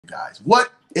guys.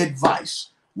 What advice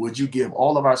would you give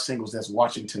all of our singles that's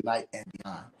watching tonight and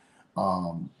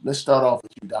beyond? Let's start off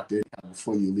with you, Dr. Eddie,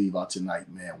 before you leave out tonight,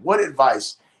 man. What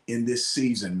advice in this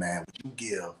season, man, would you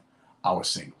give our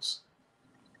singles?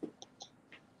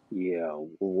 Yeah,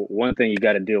 one thing you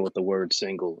got to deal with the word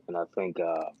single, and I think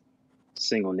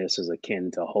singleness is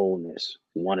akin to wholeness.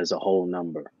 One is a whole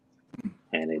number,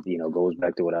 and it goes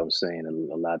back to what I was saying.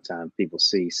 A lot of times people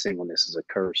see singleness as a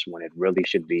curse when it really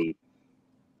should be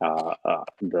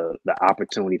the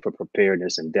opportunity for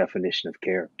preparedness and definition of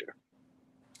character.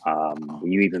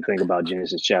 You even think about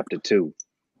Genesis chapter 2,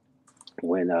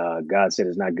 when God said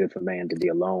it's not good for man to be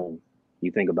alone.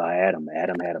 You think about Adam.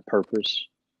 Adam had a purpose.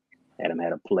 Adam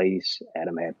had a place.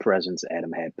 Adam had presence.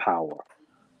 Adam had power.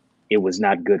 It was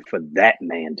not good for that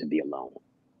man to be alone.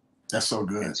 That's so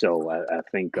good. And so I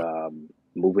think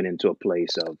moving into a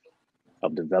place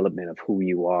of development of who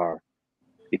you are,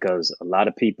 because a lot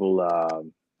of people,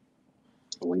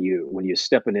 when you're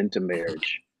stepping into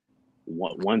marriage,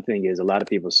 one thing is a lot of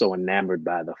people are so enamored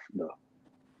by the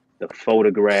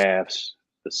photographs,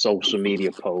 the social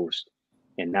media posts,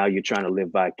 and now you're trying to live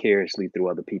vicariously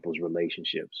through other people's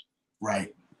relationships.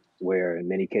 Right. Where in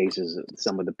many cases,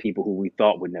 some of the people who we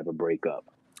thought would never break up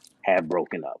have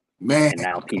broken up. Man, and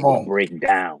now people break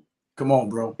down. Come on,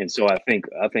 bro. And so I think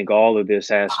all of this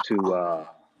has to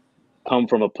come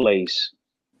from a place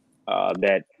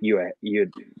that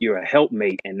you're a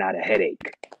helpmate and not a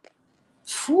headache.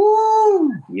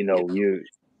 Woo.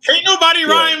 Ain't nobody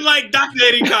rhyme like Dr.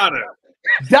 Eddie Carter.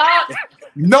 Doc,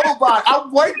 nobody.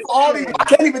 I'm waiting for all these. I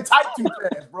can't even type too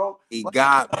fast, bro. He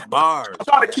got bars. I'm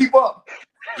trying to keep up.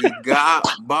 He got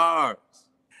bars.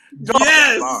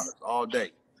 Yes. Bars all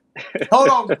day. Hold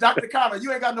on, Dr. Connor,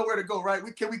 you ain't got nowhere to go, right?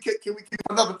 Can we keep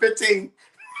another 15?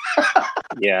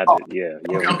 Yeah. Okay.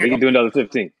 We can do another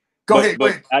 15. Go ahead.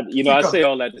 I say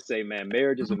all that to say, man,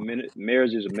 marriage is a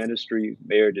ministry.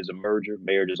 Marriage is a merger.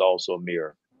 Marriage is also a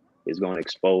mirror. It's going to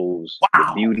expose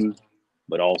the beauty,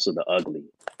 but also the ugly.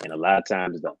 And a lot of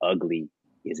times the ugly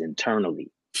is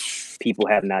internally. People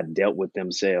have not dealt with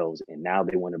themselves, and now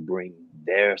they want to bring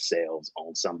their selves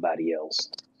on somebody else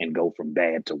and go from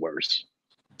bad to worse.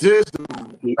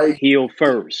 Heal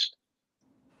first.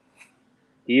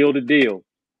 Heal the deal.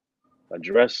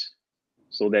 Address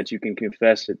so that you can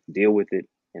confess it, deal with it,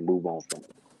 and move on from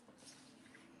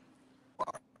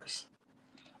it.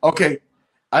 Okay.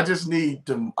 I just need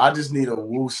a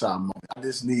woosah moment. I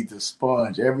just need to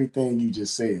sponge everything you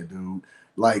just said, dude.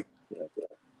 Like,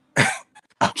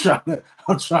 I'm trying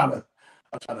to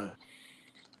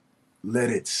let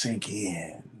it sink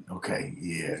in. Okay,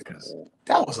 yeah, because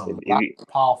that was a lot of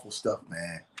powerful stuff,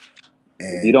 man.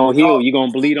 And if you don't heal, you're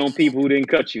gonna bleed on people who didn't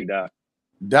cut you, Doc.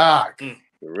 Doc,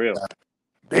 for real.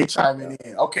 They chiming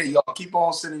in. Okay, y'all keep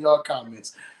on sending y'all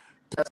comments.